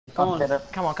Come on,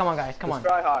 guys, come on. Let's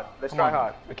try hard. Let's try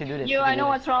hard. We can do this. I know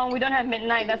what's wrong. We don't have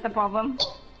midnight. That's the problem.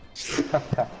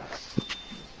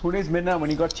 Who needs midnight when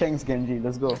you got Cheng's Genji?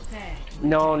 Let's go.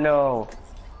 No.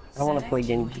 I want to play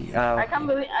Genji. I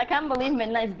can't believe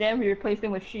midnight's dead. We replaced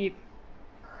him with sheep.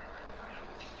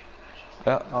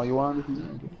 Oh, you want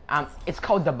to? It's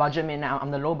called the budget midnight.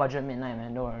 I'm the low budget midnight,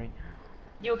 man. Don't worry.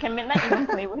 You can midnight even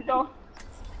play with though.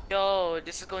 Yo,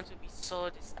 this is going to be so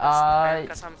disgusting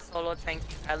because I'm solo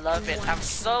tanking. I love it. I'm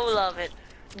so love it.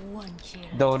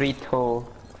 Dorito.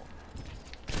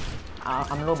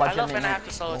 I'm low budget. I love when I have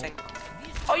to solo tank.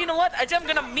 Oh, you know what? I'm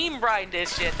gonna meme grind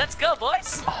this shit. Let's go,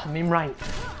 boys. Oh, meme right.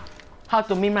 How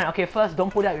to meme right? Okay, first,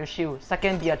 don't put out your shield.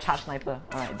 Second, be a charge sniper.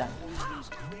 Alright, done.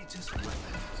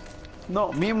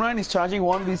 No, Meme Ryan is charging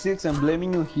 1v6 and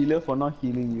blaming you healer for not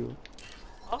healing you.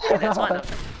 Okay, that's one of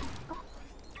them.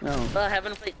 No. Well, I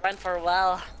haven't played Ryan for a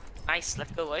while. Nice,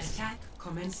 let's go, boys. Attack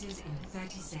commences in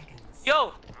 30 seconds.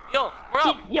 Yo, we're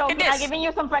up. Yo, Get I'm this. giving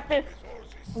you some practice.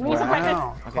 Give me some practice.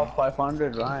 Okay. Top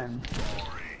 500, Ryan.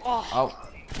 Oh.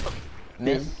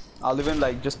 Miss. I'll even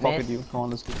like just pocket you. Come on,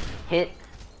 let's go. Hit.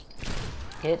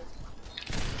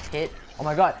 Oh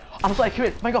my god. I'm so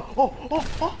accurate. Oh my god.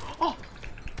 Oh.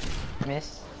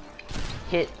 Miss.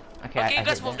 Hit. Okay, You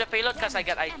guys move the payload because I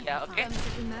got idea, okay?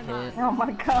 Hit. Oh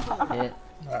my god. Hit.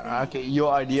 Okay,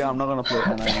 your idea. I'm not gonna play.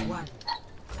 Attack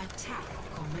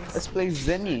commences. Let's play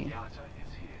Zenny.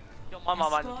 Yo,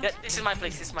 man. This is my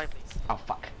place, Oh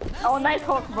fuck. Oh, nice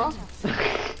hook, bro.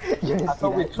 I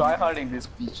thought we try harding these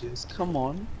beaches. Come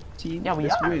on, team. Yeah, we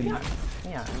let's are. win.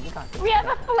 Yeah, we got it. We have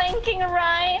a flanking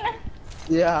Ryan.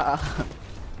 Yeah.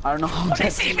 I don't know how they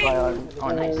that's see me. try harding. Oh,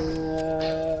 nice.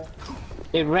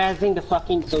 They're razzing the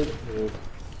fucking soldier.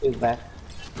 Is that?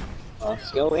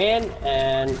 Let's go in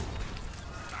and.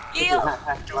 Yo!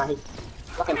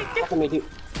 Look at me, dude.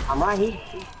 I'm right here.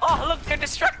 Oh, look, they're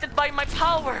distracted by my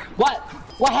power. What?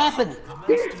 What happened?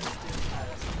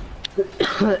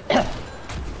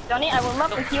 Johnny, I would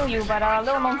love to heal you, but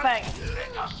little known fact.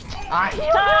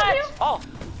 Oh,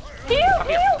 Heal! I'm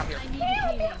here.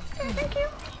 Thank you.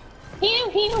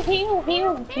 Heal!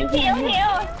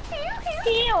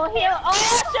 Oh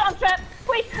shit, I'm trapped.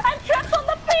 Wait, I'm trapped on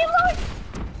the payload.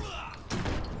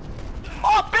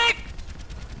 Oh, big!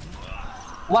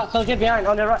 What? Soldier behind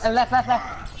on the right and left.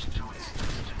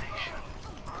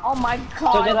 Oh my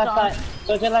god. Soldier left side.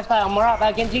 Soldier left side. I'm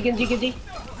right. Genji.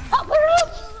 Up the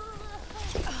roof!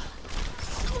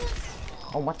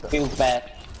 Oh, what the? Feels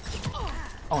bad.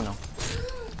 Oh no.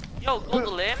 Yo,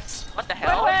 golden limbs? What the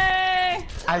hell? Away!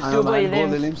 I have I super know, man. limbs.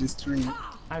 Golden limbs is 3.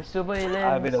 I have super I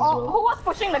have it limbs. as Oh, well. who was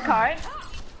pushing the cart?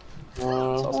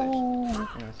 Sausage.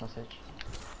 Yeah, sausage.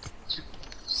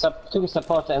 Two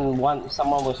supports and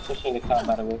someone was pushing the car,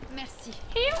 by the way. Merci.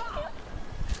 Heal!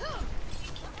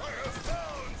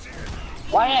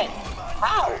 Wyatt!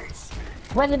 How?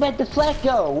 Where did the flag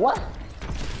go? What?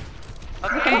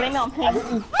 You can blame it on him.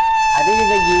 I didn't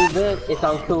even use it. It's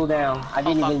on cooldown. I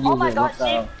didn't even use it. Oh my god,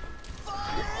 shit.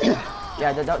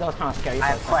 Yeah, that was kind of scary. I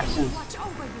have questions.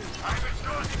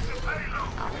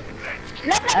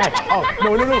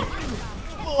 Oh, no.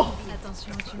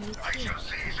 Attention, tu me l'écris.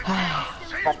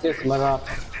 Cut this mother up.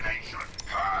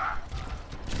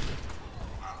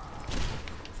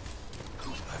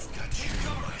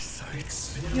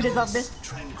 You deserve this.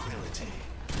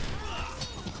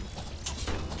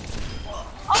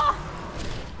 Oh!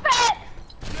 Fat!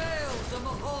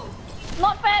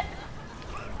 Not fat!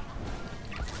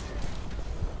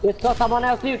 You saw someone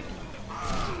else, dude.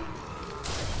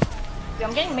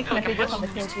 I'm getting mixed messages on the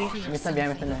same tree. Mr.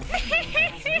 behind.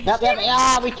 Yep,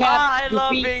 yeah, we can't. I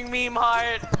love being meme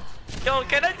hard. Yo,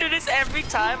 can I do this every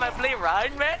time I play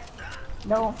Ryan, man?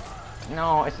 No.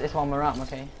 No, it's one more up,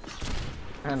 okay?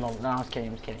 No, I was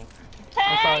kidding.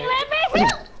 Hey, let me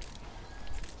help!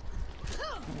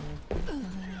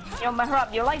 Yo,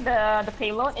 Mahrab, you like the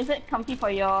payload? Is it comfy for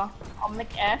your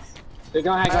omnic ass? They're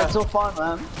going high ground. It's so fun,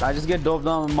 man. I just get doped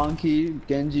down with Monkey,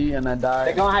 Genji, and I die.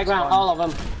 They're going high ground, all of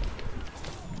them.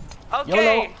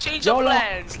 Okay, YOLO. change of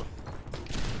plans.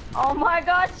 Oh my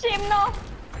god, Shimno!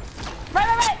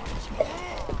 Right!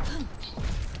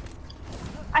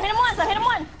 I hit him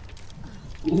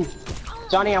once!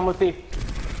 Johnny, I'm with you.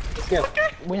 Let's go.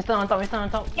 Winston on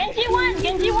top. Genji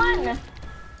won!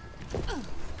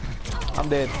 I'm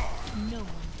dead.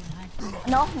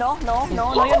 No,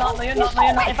 you're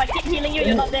not. If I keep healing you,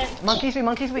 you're not dead. Monkey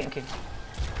sweep, okay.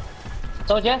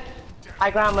 Soldier,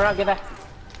 high ground, Marab, get back.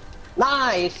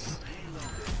 Nice!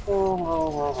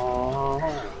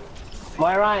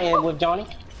 Moira with Johnny.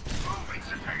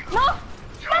 No!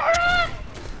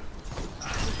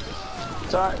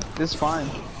 It's alright, this is fine.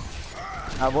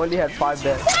 I've only had 5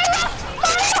 deaths.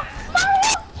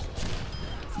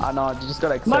 I know, you just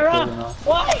gotta accept Mara! it, you know.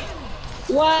 Why?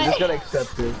 Why? You just gotta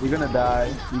accept it. You're gonna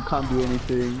die. You can't do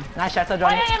anything. Nice shatter,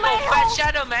 Johnny. Fat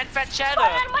shadow, man, fat shadow.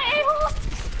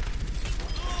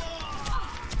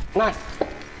 Nice.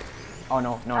 Oh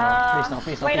no, no, no. Please no,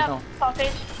 please no, Wait please up, no.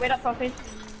 sausage. Wait up, sausage.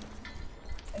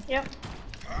 Thank you.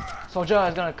 Soldier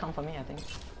is gonna come for me, I think.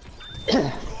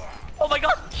 Oh my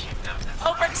god!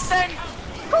 Overextend!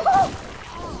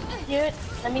 Dude,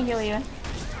 let me heal you.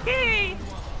 Yay!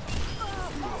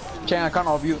 Chang, I can't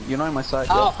off you. You're not in my sight.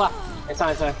 Oh fuck. It's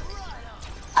fine, it's fine.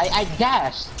 I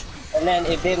dashed. And then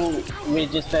it didn't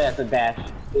register as a dash.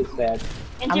 It's bad.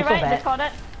 Into I'm so right, bad.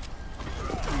 discarded.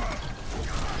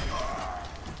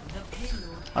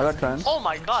 I got trans. Oh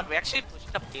my god, we actually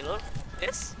pushed the payload.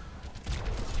 This?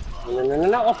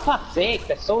 No. Oh fuck's sake,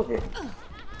 the soldier.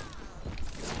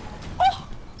 Oh!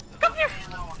 Come here!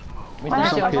 We What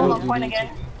still happened? have Hold to- on, point again.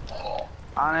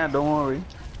 Nah, don't worry.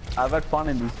 I've had fun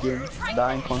in this game,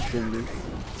 dying constantly.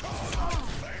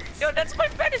 Yo, that's my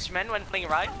fetish, man, when playing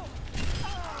right.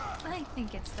 I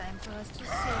think it's time for us to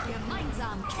save your minds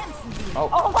on Kenson.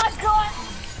 Oh my god!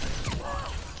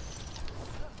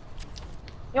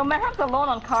 Yo, Mehrab's alone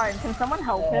on card. Can someone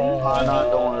help him? No,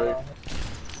 don't worry.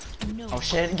 Oh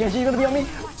shit, Genji, you gonna be on me?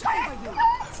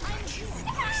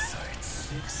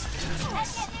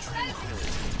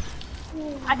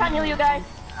 I can't heal you guys.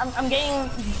 I'm getting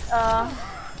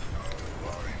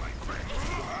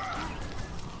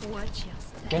Watch your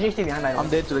step. Genji's still behind, by the I'm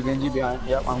way. dead to the Genji behind.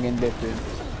 Yep, I'm getting dead to him.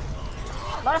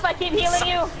 What if I keep healing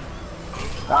you?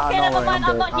 Ah, Okay, no never worry, mind,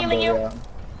 I'm dead, not healing dead, you.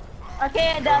 yeah.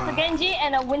 Okay, there's a Genji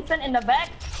and a Winston in the back.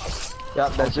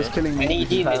 Yep, that's just killing me I need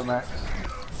this entire healing. match.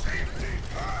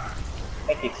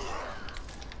 Thank you.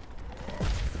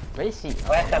 Where is he?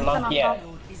 Where's the monkey at?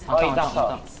 Oh, he's up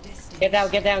top. Get down,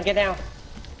 get down, get down.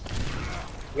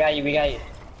 We got you, we got you.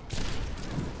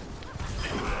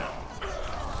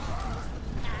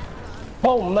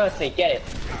 Oh mercy, get it.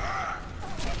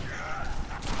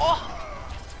 Oh!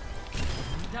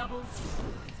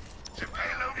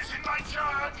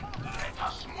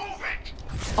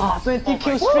 Oh, 20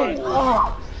 kill streak!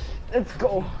 Oh, let's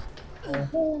go!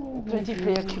 20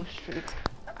 player kill streak.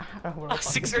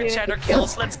 6 red shadow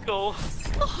kills, let's go. Does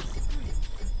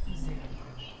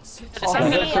that Can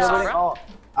mean we, it's Zara? Oh,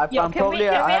 Yo, I'm can we probably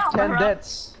get I me have out, 10 bro?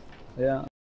 deaths. Yeah.